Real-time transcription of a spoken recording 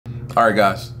All right,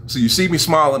 guys, so you see me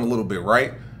smiling a little bit,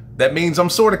 right? That means I'm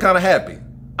sort of kind of happy.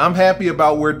 I'm happy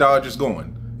about where Dodge is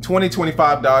going.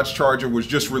 2025 Dodge Charger was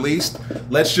just released.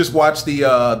 Let's just watch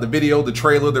the video, the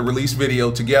trailer, the release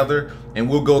video together, and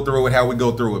we'll go through it how we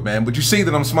go through it, man. But you see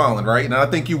that I'm smiling, right? And I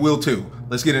think you will too.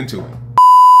 Let's get into it.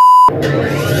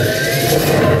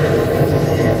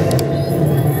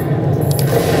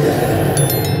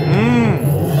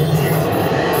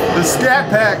 The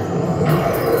Scatpack.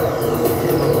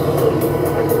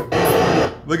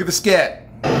 Look at the Scat.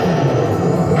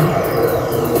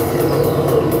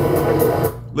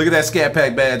 Look at that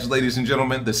Scatpack badge, ladies and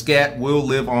gentlemen. The Scat will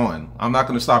live on. I'm not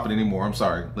going to stop it anymore. I'm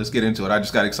sorry. Let's get into it. I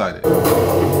just got excited.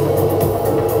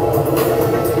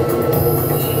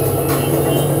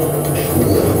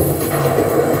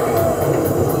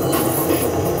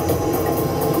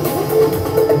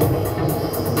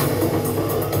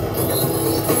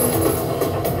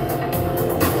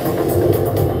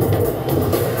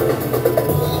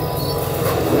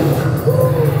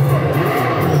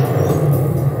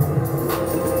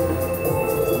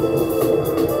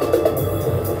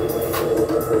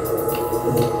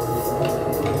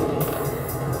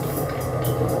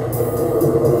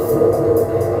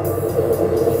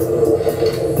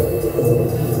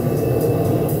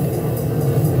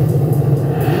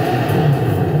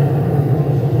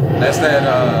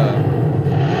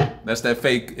 That's that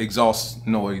fake exhaust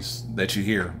noise that you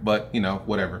hear, but you know,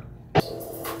 whatever.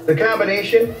 The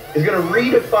combination is going to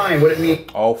redefine what it means.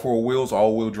 All four wheels,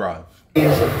 all-wheel drive.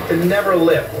 To never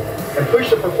lift and push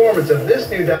the performance of this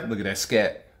new Dodge. Look at that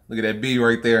Scat. Look at that B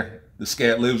right there. The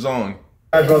Scat lives on.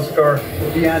 Dodge muscle car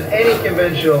beyond any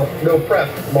conventional no-prep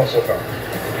muscle car.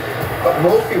 But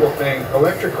most people think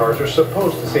electric cars are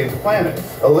supposed to save the planet.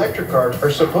 Electric cars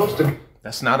are supposed to be.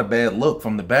 That's not a bad look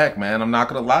from the back, man. I'm not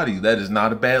gonna lie to you. That is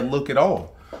not a bad look at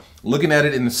all. Looking at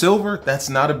it in the silver, that's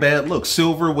not a bad look.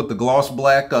 Silver with the gloss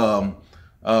black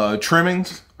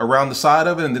trimmings around the side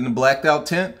of it, and then the blacked out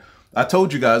tint. I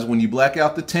told you guys, when you black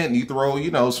out the tint and you throw,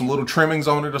 you know, some little trimmings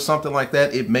on it or something like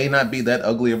that, it may not be that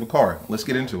ugly of a car. Let's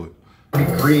get into it. Be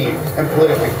green and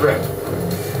politically correct.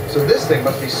 So this thing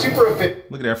must be super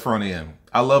efficient. Look at that front end.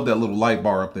 I love that little light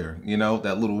bar up there. You know,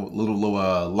 that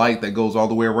little light that goes all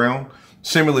the way around.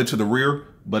 Similar to the rear,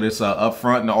 but it's up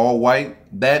front and all white.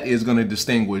 That is going to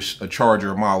distinguish a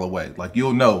Charger a mile away. Like,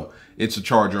 you'll know it's a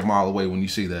Charger a mile away when you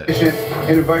see that.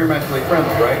 And environmentally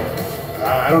friendly, right?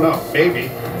 I don't know, maybe.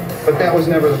 But that was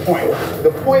never the point. The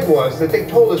point was that they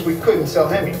told us we couldn't sell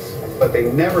Hemis, but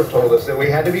they never told us that we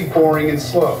had to be boring and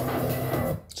slow.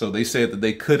 So they said that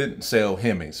they couldn't sell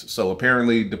Hemis. So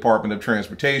apparently Department of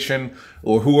Transportation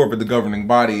or whoever the governing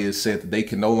body is said that they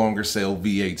can no longer sell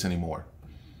V8s anymore.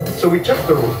 So we took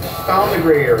the rules, found the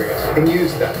gray areas, and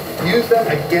used them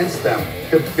against them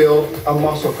to build a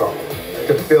muscle car,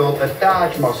 to build a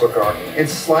Dodge muscle car, and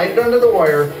slide it under the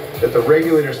wire that the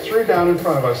regulators threw down in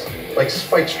front of us like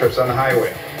spike strips on the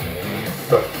highway.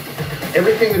 Look,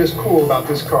 everything that is cool about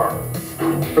this car,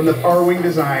 from the R-Wing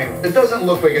design that doesn't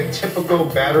look like a typical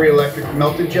battery electric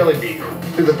melted jelly bean,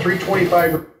 to the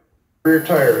 325 rear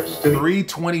tires. To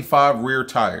 325 rear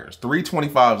tires,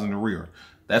 325s in the rear.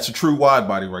 That's a true wide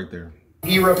body right there.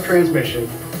 E-Rev transmission,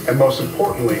 and most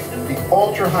importantly, the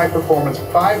ultra high performance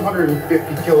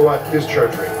 550 kilowatt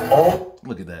discharge rate.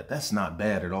 Look at that. That's not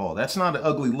bad at all. That's not an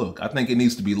ugly look. I think it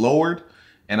needs to be lowered,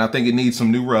 and I think it needs some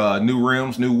new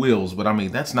rims, new wheels. But I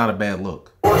mean, that's not a bad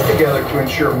look. Work together to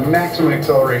ensure maximum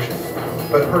acceleration,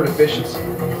 but hurt efficiency.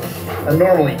 And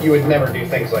normally, you would never do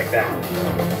things like that.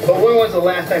 But when was the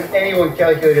last time anyone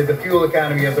calculated the fuel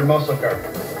economy of their muscle car?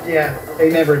 Yeah,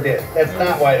 they never did. That's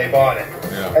not why they bought it.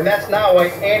 Yeah. And that's not why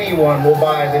anyone will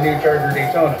buy the new Charger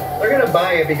Daytona. They're going to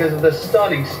buy it because of the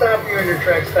stunning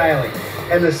stop-you-under-track styling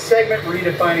and the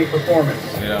segment-redefining performance.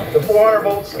 Yeah. The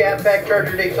 400-volt Scatpack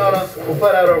Charger Daytona will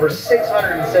put out over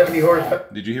 670 horsepower.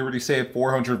 Did you hear what he said?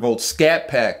 400-volt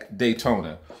Scatpack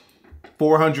Daytona.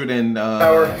 400 and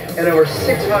over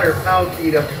 600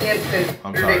 pound-feet of instant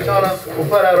Daytona will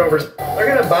put out over. They're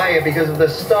going to buy it because of the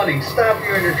stunning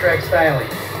stop-you-under-track styling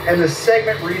and the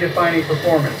segment-redefining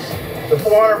performance. The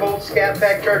 400-volt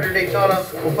Scatpack Charger Daytona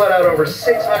will put out over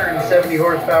 670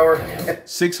 horsepower.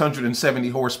 670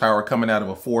 horsepower coming out of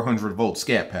a 400-volt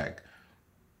Scatpack.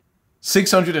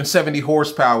 670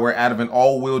 horsepower out of an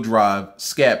all-wheel drive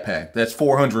Scatpack. That's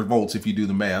 400 volts if you do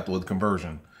the math with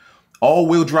conversion.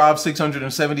 All-wheel drive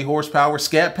 670 horsepower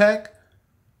Scatpack.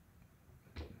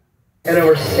 And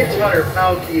over 600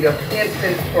 pound-feet of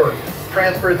instant torque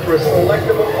transferred through a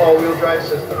selectable all-wheel drive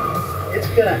system. It's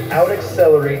going to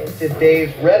out-accelerate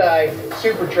today's red-eye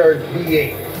supercharged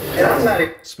V8. And I'm not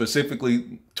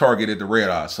specifically targeted the red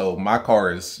eyes. So my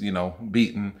car is, you know,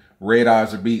 beaten. Red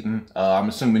eyes are beaten. I'm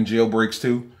assuming jailbreaks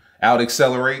too. Out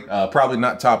accelerate. Probably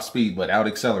not top speed, but out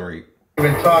accelerate.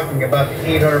 We've been talking about the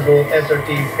 800-volt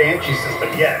SRT Banshee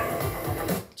system yet.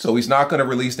 So he's not going to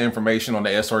release the information on the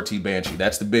SRT Banshee.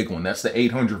 That's the big one. That's the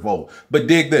 800 volt. But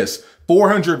dig this.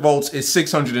 400 volts is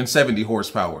 670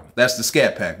 horsepower. That's the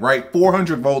Scatpack, right?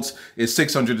 400 volts is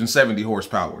 670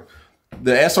 horsepower.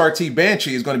 The SRT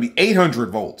Banshee is going to be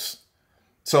 800 volts.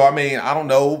 So, I mean, I don't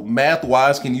know.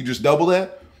 Math-wise, can you just double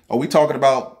that? Are we talking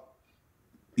about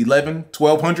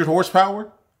 1,200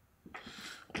 horsepower?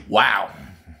 Wow.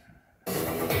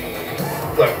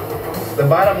 Look, the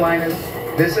bottom line is,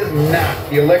 this is not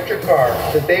the electric car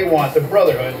that they want the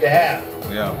Brotherhood to have.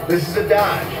 Yeah. This is a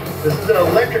Dodge. This is an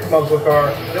electric muscle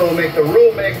car that will make the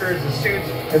rule makers, the suits,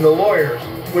 and the lawyers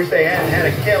wish they hadn't had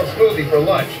a kale smoothie for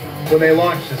lunch when they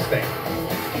launched this thing.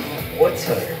 What's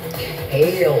a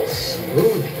kale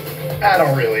smoothie? I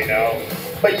don't really know,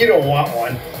 but you don't want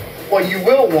one. What you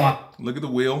will want. Look at the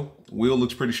wheel. The wheel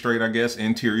looks pretty straight, I guess.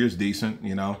 Interior is decent,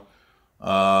 you know.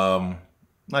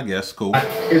 I guess, cool.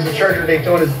 Is the Charger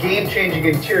Daytona's game-changing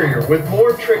interior. With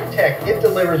more trick tech, it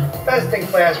delivers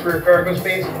best-in-class rear cargo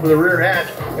space with a rear hatch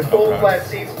and full flat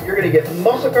seats. You're going to get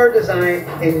muscle car design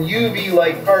and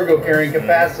UV-like cargo carrying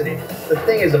capacity. The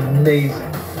thing is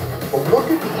amazing. But what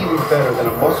could be even better than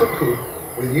a muscle coupe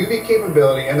with UV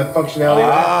capability and the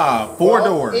functionality?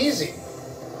 Four-door. Easy.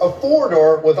 A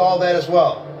four-door with all that as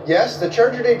well. Yes, the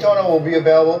Charger Daytona will be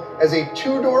available as a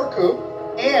two-door coupe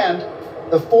and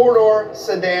the four-door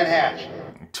sedan hatch.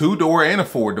 Two-door and a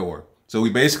four-door. So we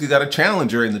basically got a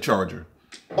Challenger in the Charger.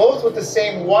 Both with the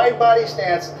same wide body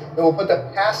stance that will put the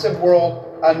passive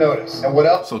world on notice. And what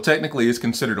else? So technically it's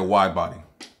considered a wide body.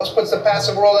 What puts the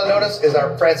passive world on notice is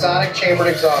our Fratsonic chambered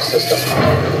exhaust system.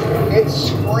 It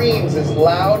screams as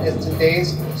loud as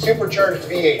today's supercharged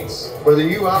V8s. Whether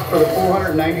you opt for the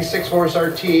 496 horse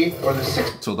RT or the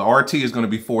 6... So the RT is going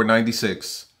to be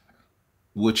 496.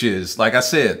 Which is, like I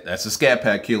said, that's a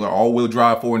Scatpack killer. All-wheel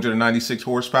drive, 496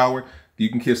 horsepower. You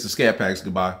can kiss the Scatpacks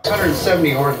goodbye.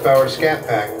 670 horsepower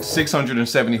Scatpack.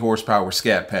 670 horsepower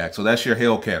Scatpack. So that's your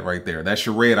HELLCAT right there. That's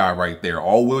your red eye right there.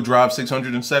 All-wheel drive,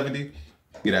 670.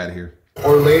 Get out of here.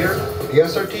 Or later, the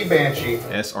SRT Banshee.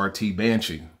 SRT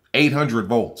Banshee. 800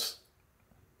 volts.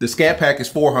 The Scatpack is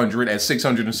 400 at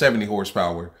 670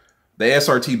 horsepower. The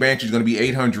SRT Banshee is going to be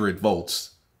 800 volts.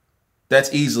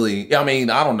 That's easily, I mean,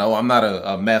 I don't know. I'm not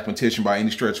a mathematician by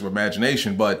any stretch of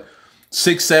imagination, but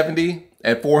 670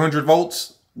 at 400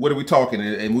 volts, what are we talking?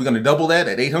 And we're going to double that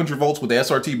at 800 volts with the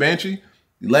SRT Banshee,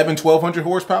 1,200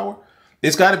 horsepower.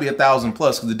 It's got to be 1,000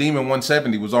 plus because the Demon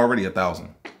 170 was already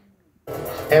 1,000.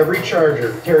 Every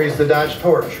Charger carries the Dodge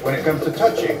torch when it comes to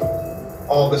touching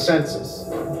all the senses.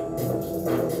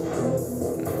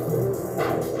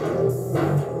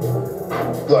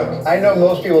 Look, I know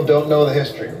most people don't know the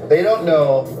history. They don't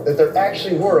know that there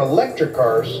actually were electric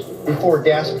cars before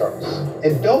gas cars.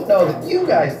 And don't know that you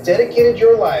guys dedicated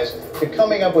your lives to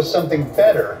coming up with something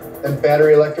better than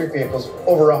battery electric vehicles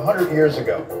over 100 years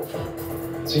ago.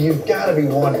 So you've got to be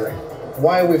wondering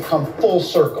why we've come full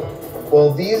circle.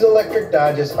 Well, these electric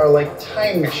Dodges are like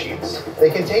time machines. They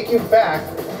can take you back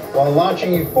while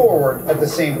launching you forward at the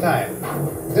same time.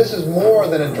 This is more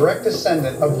than a direct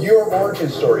descendant of your origin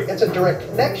story. It's a direct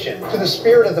connection to the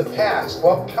spirit of the past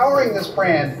while powering this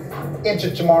brand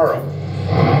into tomorrow.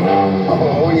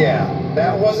 Oh yeah,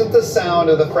 that wasn't the sound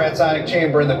of the Fratsonic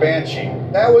chamber in the Banshee.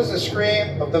 That was the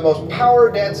scream of the most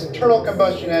power-dense internal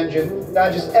combustion engine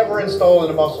Dodge has ever installed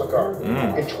in a muscle car.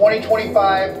 In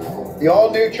 2025, the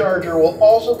all-new Charger will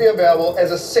also be available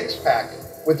as a six-pack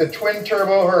with the Twin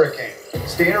Turbo Hurricane.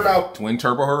 Standard out. Twin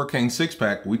Turbo Hurricane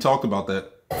 6-pack. We talked about that.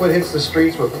 It hits the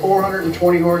streets with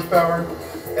 420 horsepower,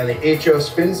 and the HO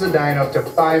spins the dyno to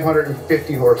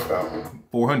 550 horsepower.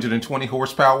 420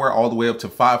 horsepower all the way up to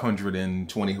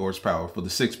 520 horsepower for the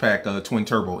 6-pack Twin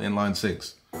Turbo Inline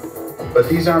 6. But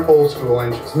these aren't old school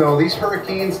engines. No, these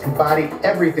Hurricanes embody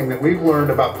everything that we've learned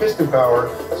about piston power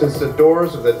since the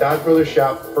doors of the Dodge Brothers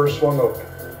shop first swung open.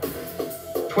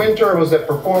 Twin turbos that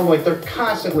perform like they're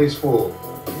constantly spooled.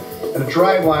 And a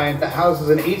driveline that houses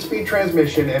an 8-speed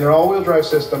transmission and an all-wheel drive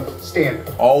system standard.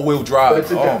 All-wheel drive,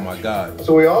 oh my God.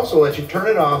 So we also let you turn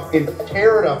it off and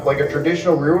tear it up like a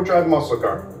traditional rear-wheel drive muscle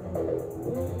car.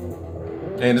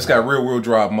 And it's got rear-wheel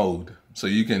drive mode. So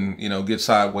you can, you know, get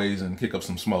sideways and kick up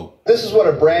some smoke. This is what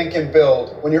a brand can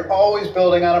build when you're always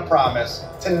building on a promise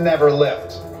to never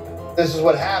lift. This is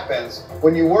what happens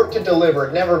when you work to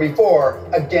deliver never before,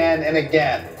 again and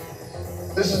again.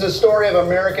 This is a story of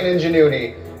American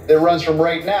ingenuity that runs from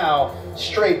right now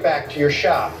straight back to your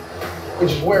shop,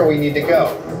 which is where we need to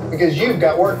go. because you've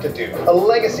got work to do, a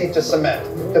legacy to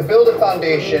cement, to build a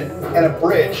foundation and a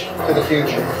bridge to the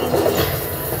future.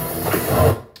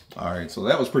 All right, so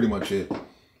that was pretty much it.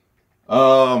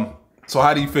 So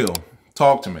how do you feel?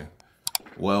 Talk to me.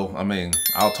 Well, I mean,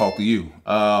 I'll talk to you.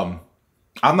 I'm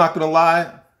not gonna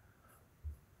lie.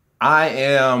 I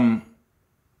am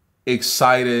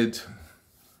excited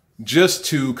just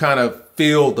to kind of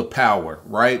feel the power,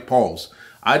 right? Pause.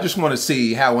 I just want to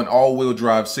see how an all-wheel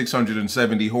drive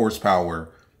 670 horsepower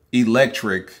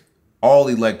electric, all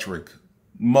electric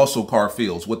muscle car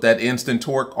feels with that instant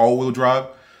torque all-wheel drive.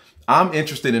 I'm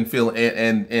interested in feeling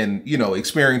and you know,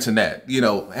 experiencing that, you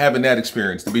know, having that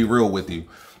experience, to be real with you.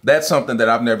 That's something that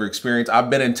I've never experienced.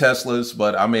 I've been in Teslas,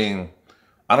 but I mean,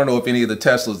 I don't know if any of the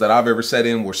Teslas that I've ever sat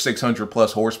in were 600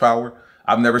 plus horsepower.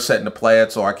 I've never sat in a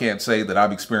Plaid, so I can't say that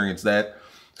I've experienced that.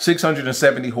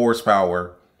 670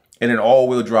 horsepower in an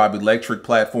all-wheel drive electric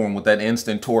platform with that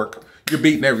instant torque, you're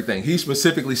beating everything. He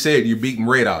specifically said you're beating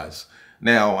red eyes.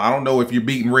 Now, I don't know if you're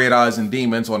beating red eyes and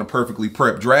demons on a perfectly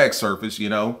prepped drag surface, you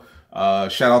know.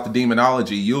 Shout out to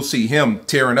Demonology. You'll see him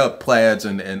tearing up Plaids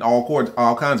and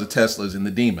all kinds of Teslas in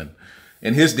the Demon.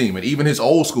 And his Demon, even his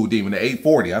old school Demon, the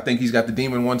 840. I think he's got the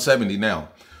Demon 170 now.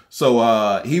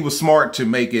 So he was smart to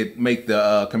make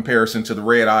the comparison to the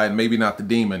red eye and maybe not the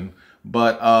Demon.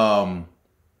 But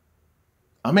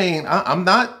I mean, I'm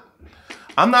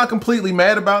not completely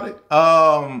mad about it.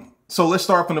 So let's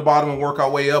start from the bottom and work our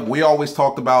way up. We always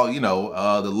talked about, you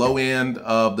know, the low end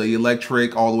of the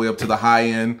electric all the way up to the high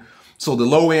end. So the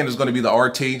low end is going to be the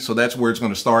RT. So that's where it's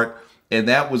going to start. And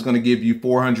that was going to give you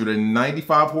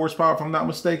 495 horsepower, if I'm not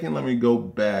mistaken. Let me go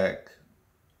back.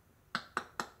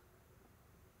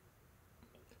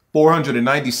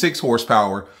 496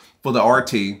 horsepower for the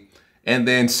RT. And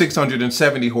then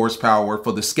 670 horsepower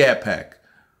for the Scatpack.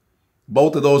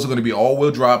 Both of those are going to be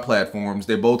all-wheel drive platforms.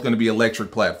 They're both going to be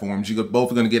electric platforms. You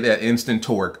both are going to get that instant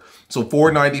torque. So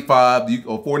 495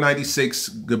 or 496,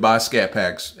 goodbye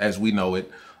Scatpacks as we know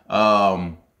it.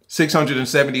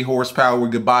 670 horsepower,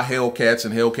 goodbye Hellcats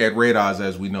and Hellcat red eyes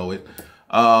as we know it.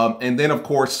 And then of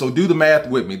course, so do the math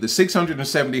with me. The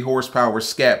 670 horsepower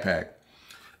Scatpack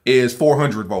is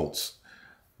 400 volts.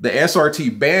 The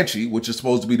SRT Banshee, which is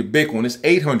supposed to be the big one, is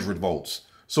 800 volts.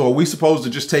 So are we supposed to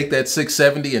just take that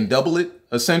 670 and double it,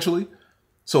 essentially?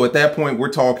 So at that point,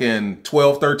 we're talking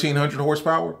 1,1300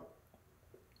 horsepower.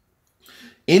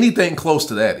 Anything close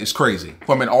to that is crazy.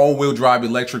 From an all-wheel drive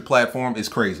electric platform is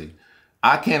crazy.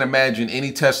 I can't imagine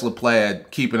any Tesla Plaid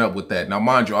keeping up with that. Now,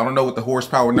 mind you, I don't know what the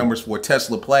horsepower numbers for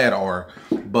Tesla Plaid are,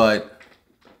 but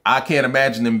I can't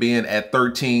imagine them being at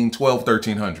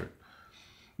 1,300.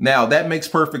 Now, that makes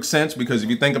perfect sense because if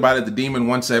you think about it, the Demon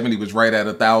 170 was right at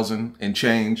 1,000 and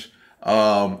change.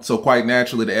 So quite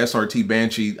naturally, the SRT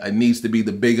Banshee needs to be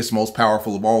the biggest, most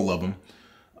powerful of all of them.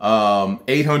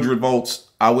 800 volts,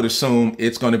 I would assume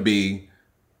it's going to be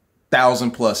 1,000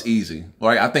 plus easy,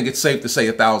 right? I think it's safe to say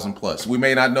 1,000 plus. We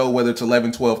may not know whether it's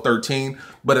 11, 12, 13,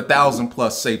 but 1,000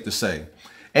 plus safe to say.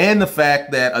 And the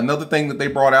fact that another thing that they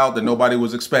brought out that nobody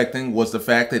was expecting was the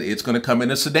fact that it's going to come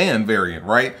in a sedan variant,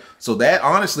 right? So that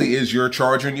honestly is your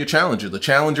Charger and your Challenger. The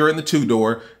Challenger in the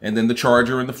 2-door and then the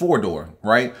Charger in the 4-door,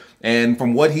 right? And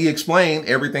from what he explained,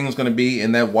 everything's going to be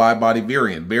in that wide body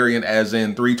variant. Variant as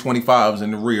in 325s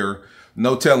in the rear.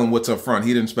 No telling what's up front.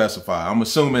 He didn't specify. I'm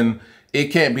assuming it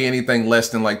can't be anything less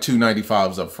than like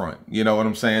 295s up front. You know what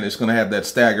I'm saying? It's going to have that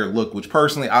staggered look, which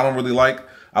personally I don't really like.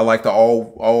 I like the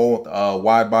all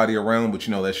wide body around, but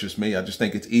you know, that's just me. I just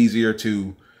think it's easier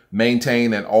to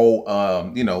maintain an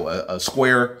all, you know, a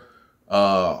square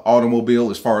automobile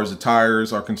as far as the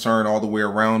tires are concerned all the way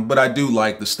around. But I do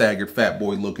like the staggered fat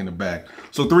boy look in the back.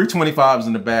 So 325s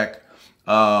in the back.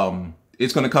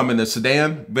 It's going to come in the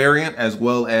sedan variant as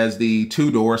well as the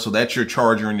 2-door. So that's your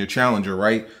Charger and your Challenger,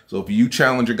 right? So if you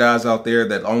Challenger guys out there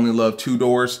that only love 2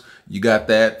 doors, you got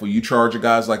that. For you Charger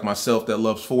guys like myself that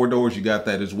loves 4 doors, you got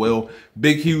that as well.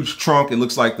 Big, huge trunk. It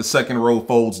looks like the second row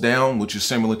folds down, which is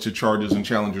similar to Chargers and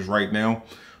Challengers right now.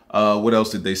 What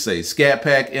else did they say?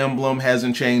 Scatpack emblem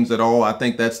hasn't changed at all. I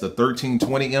think that's the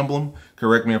 1320 emblem.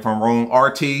 Correct me if I'm wrong.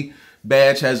 RT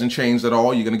badge hasn't changed at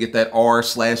all. You're going to get that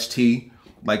R/T.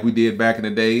 Like we did back in the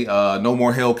day. No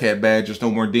more Hellcat badges, no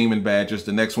more Demon badges.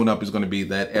 The next one up is going to be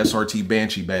that SRT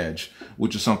Banshee badge,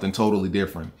 which is something totally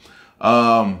different.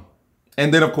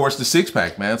 And then, of course, the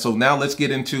 6-pack, man. So now let's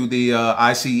get into the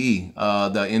ICE,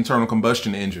 the internal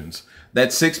combustion engines. That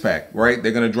 6-pack, right?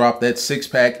 They're going to drop that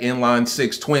 6-pack inline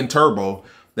 6 twin turbo.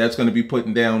 That's going to be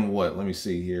putting down what? Let me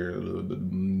see here.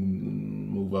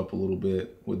 Move up a little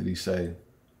bit. What did he say?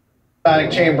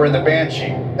 sonic chamber in the Banshee.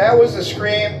 That was the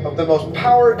scream of the most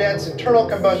power-dense internal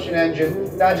combustion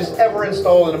engine Dodge has ever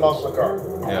installed in a muscle car.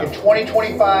 Yeah. In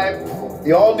 2025,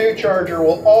 the all-new Charger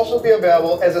will also be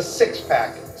available as a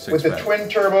six-pack with the Twin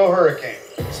Turbo Hurricane.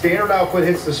 Standard output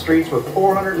hits the streets with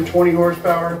 420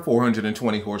 horsepower.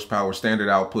 420 horsepower standard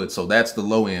output, so that's the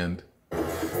low end.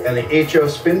 And the HO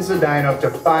spins the dyno to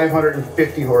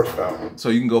 550 horsepower. So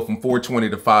you can go from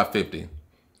 420 to 550,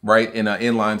 right, in an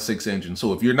inline six engine.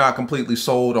 So if you're not completely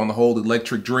sold on the whole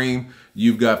electric dream,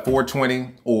 you've got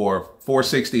 420 or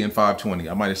 460 and 520.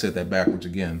 I might have said that backwards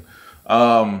again.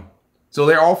 So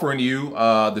they're offering you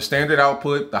the standard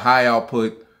output, the high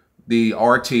output, the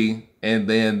RT, and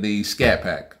then the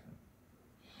Scatpack.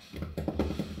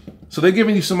 So they're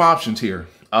giving you some options here.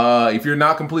 If you're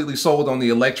not completely sold on the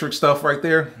electric stuff right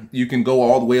there, you can go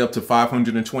all the way up to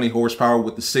 520 horsepower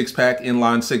with the six-pack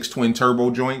inline six twin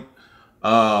turbo joint.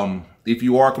 If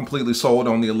you are completely sold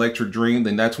on the electric dream,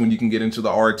 then that's when you can get into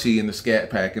the RT and the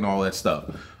Scatpack and all that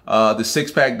stuff. The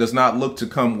six-pack does not look to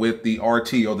come with the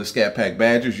RT or the Scatpack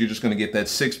badges. You're just going to get that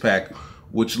six-pack,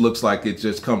 which looks like it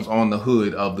just comes on the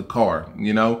hood of the car,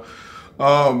 you know.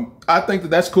 I think that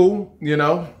that's cool, you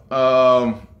know.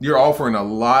 You're offering a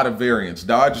lot of variants.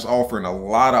 Dodge is offering a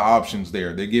lot of options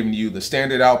there. They're giving you the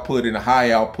standard output and a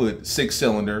high output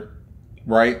six-cylinder,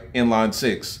 right, inline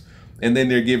six. And then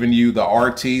they're giving you the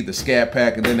RT, the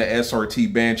Scatpack, and then the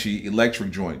SRT Banshee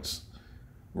electric joints,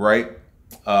 right?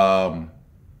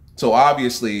 So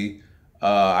obviously,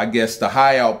 I guess the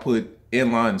high output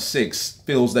inline six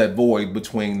fills that void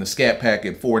between the Scatpack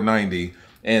at 490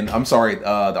 and the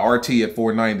RT at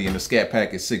 490 and the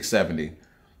Scatpack at 670,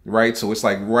 right? So it's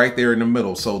like right there in the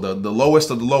middle. So the lowest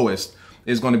of the lowest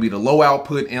is going to be the low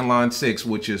output inline six,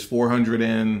 which is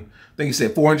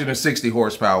 460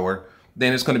 horsepower.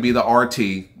 Then it's going to be the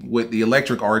RT with the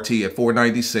electric RT at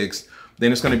 496.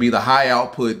 Then it's going to be the high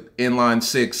output inline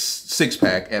six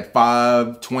pack at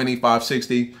 520,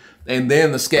 560. And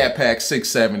then the Scatpack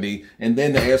 670, and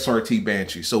then the SRT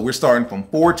Banshee. So we're starting from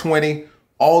 420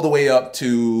 all the way up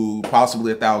to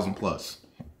possibly 1,000 plus.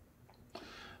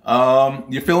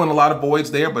 You're filling a lot of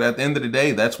voids there, but at the end of the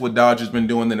day, that's what Dodge has been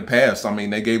doing in the past. I mean,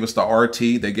 they gave us the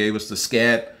RT, they gave us the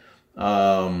Scat,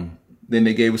 then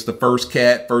they gave us the first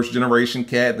generation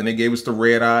Cat, then they gave us the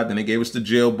Red Eye, then they gave us the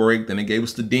Jailbreak, then they gave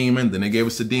us the Demon, then they gave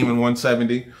us the Demon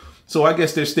 170. So I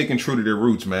guess they're sticking true to their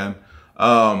roots, man.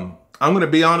 I'm going to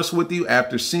be honest with you,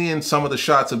 after seeing some of the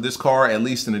shots of this car, at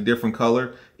least in a different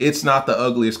color, it's not the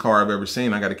ugliest car I've ever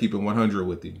seen. I got to keep it 100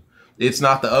 with you. It's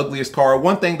not the ugliest car.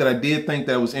 One thing that I did think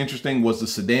that was interesting was the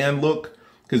sedan look,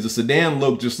 because the sedan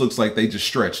look just looks like they just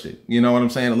stretched it. You know what I'm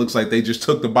saying? It looks like they just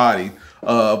took the body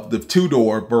of the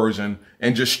two-door version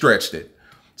and just stretched it.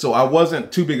 So I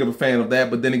wasn't too big of a fan of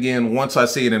that. But then again, once I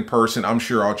see it in person, I'm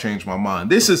sure I'll change my mind.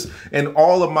 This is, and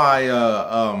all of my,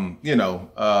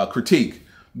 critique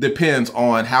depends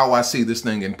on how I see this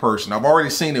thing in person. I've already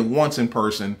seen it once in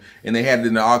person, and they had it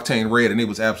in the Octane Red, and it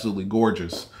was absolutely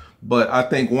gorgeous. But I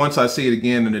think once I see it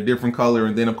again in a different color,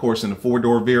 and then of course in the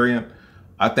four-door variant,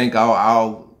 I think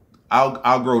I'll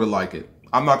grow to like it.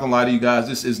 I'm not gonna lie to you guys,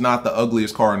 this is not the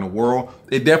ugliest car in the world.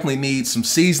 It definitely needs some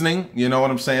seasoning, you know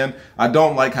what I'm saying? I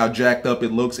don't like how jacked up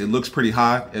it looks. It looks pretty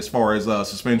high as far as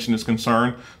suspension is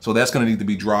concerned, so that's gonna need to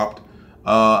be dropped.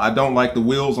 I don't like the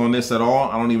wheels on this at all.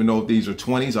 I don't even know if these are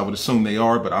 20s. I would assume they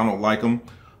are, but I don't like them.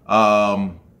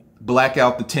 Black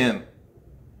out the tint.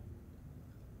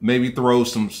 Maybe throw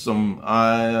some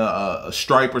a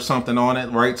stripe or something on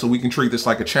it, right? So we can treat this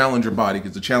like a Challenger body,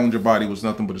 because the Challenger body was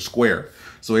nothing but a square.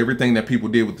 So everything that people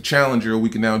did with the Challenger, we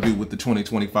can now do with the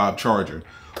 2025 Charger.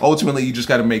 Ultimately, you just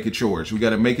got to make it yours. You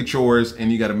got to make it yours,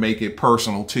 and you got to make it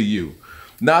personal to you.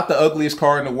 Not the ugliest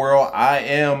car in the world. I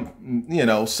am, you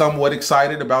know, somewhat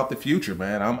excited about the future,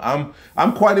 man.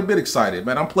 I'm quite a bit excited,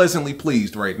 man. I'm pleasantly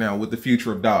pleased right now with the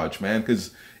future of Dodge, man.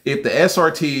 Because if the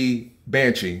SRT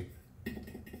Banshee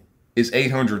is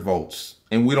 800 volts,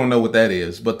 and we don't know what that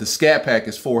is, but the Scatpack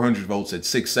is 400 volts at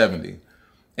 670,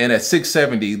 and at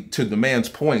 670, to the man's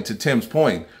point, to Tim's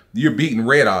point, you're beating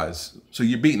Red Eyes, so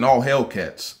you're beating all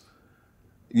Hellcats.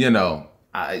 You know,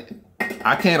 I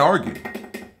can't argue.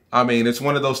 I mean, it's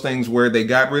one of those things where they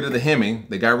got rid of the Hemi,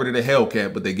 they got rid of the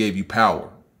Hellcat, but they gave you power.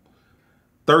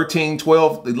 13,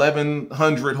 12,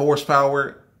 1100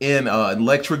 horsepower in an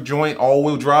electric joint,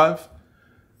 all-wheel drive.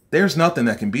 There's nothing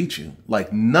that can beat you.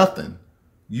 Like, nothing.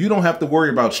 You don't have to worry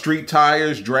about street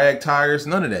tires, drag tires,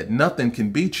 none of that. Nothing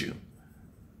can beat you.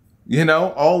 You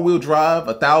know, all-wheel drive,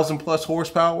 1,000 plus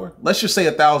horsepower. Let's just say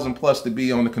 1,000 plus to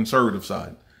be on the conservative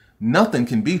side. Nothing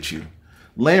can beat you.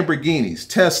 Lamborghinis,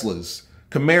 Teslas,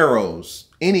 Camaros,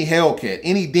 any Hellcat,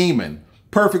 any Demon,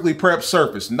 Perfectly prepped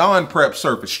surface, non-prepped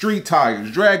surface, street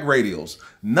tires, drag radials.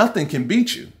 Nothing can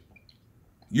beat you.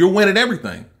 You're winning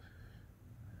everything.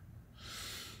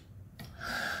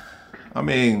 I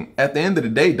mean, at the end of the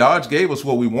day, Dodge gave us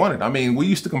what we wanted. I mean, we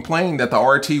used to complain that the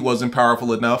RT wasn't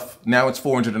powerful enough. Now it's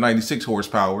 496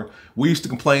 horsepower. We used to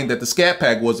complain that the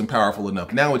Scatpack wasn't powerful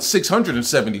enough. Now it's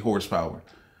 670 horsepower.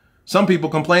 Some people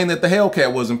complain that the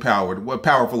HELLCAT wasn't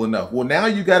powerful enough. Well, now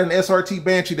you got an SRT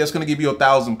Banshee that's going to give you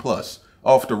 1,000 plus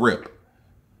off the rip.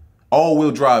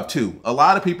 All-wheel drive too. A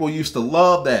lot of people used to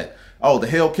love that. Oh, the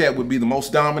HELLCAT would be the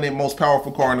most dominant, most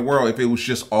powerful car in the world if it was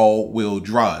just all-wheel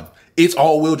drive. It's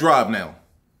all-wheel drive now.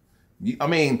 I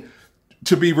mean,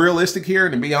 to be realistic here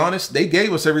and to be honest, they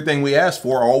gave us everything we asked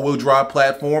for. All-wheel drive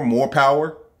platform, more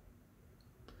power.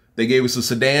 They gave us a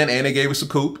sedan and they gave us a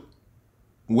coupe.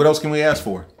 What else can we ask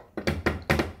for?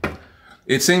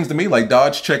 It seems to me like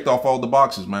Dodge checked off all the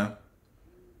boxes, man.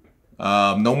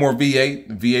 No more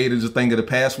V8. V8 is a thing of the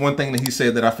past. One thing that he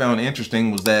said that I found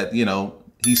interesting was that, you know,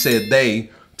 he said they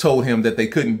told him that they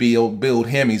couldn't build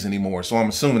Hemis anymore. So I'm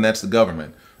assuming that's the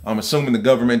government. I'm assuming the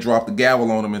government dropped the gavel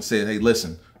on them and said, hey,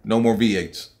 listen, no more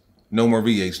V8s. No more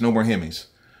V8s. No more Hemis.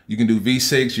 You can do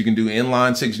V6. You can do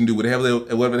inline 6. You can do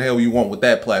whatever the hell you want with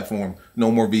that platform.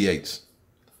 No more V8s.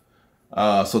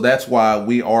 So that's why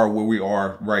we are where we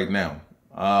are right now.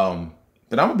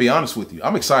 But I'm going to be honest with you.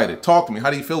 I'm excited. Talk to me.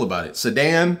 How do you feel about it?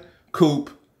 Sedan,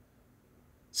 coupe,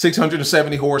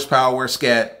 670 horsepower,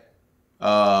 Scat,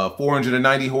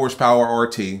 490 horsepower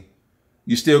RT.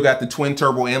 You still got the twin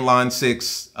turbo inline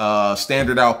 6,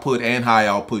 standard output and high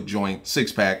output joint,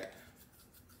 6-pack.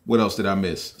 What else did I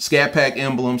miss? Scatpack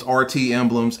emblems, RT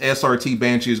emblems, SRT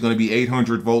Banshee is going to be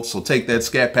 800 volts. So take that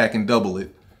Scatpack and double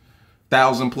it.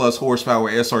 1,000 plus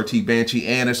horsepower SRT Banshee,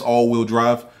 and it's all-wheel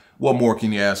drive. What more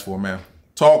can you ask for, man?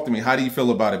 Talk to me. How do you feel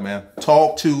about it, man?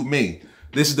 Talk to me.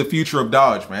 This is the future of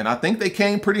Dodge, man. I think they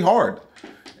came pretty hard.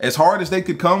 As hard as they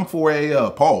could come for a,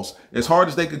 as hard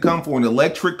as they could come for an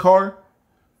electric car,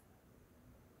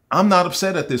 I'm not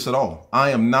upset at this at all. I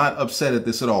am not upset at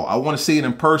this at all. I want to see it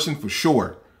in person for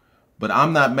sure, but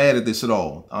I'm not mad at this at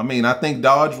all. I mean, I think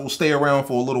Dodge will stay around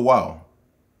for a little while.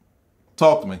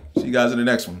 Talk to me. See you guys in the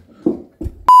next one.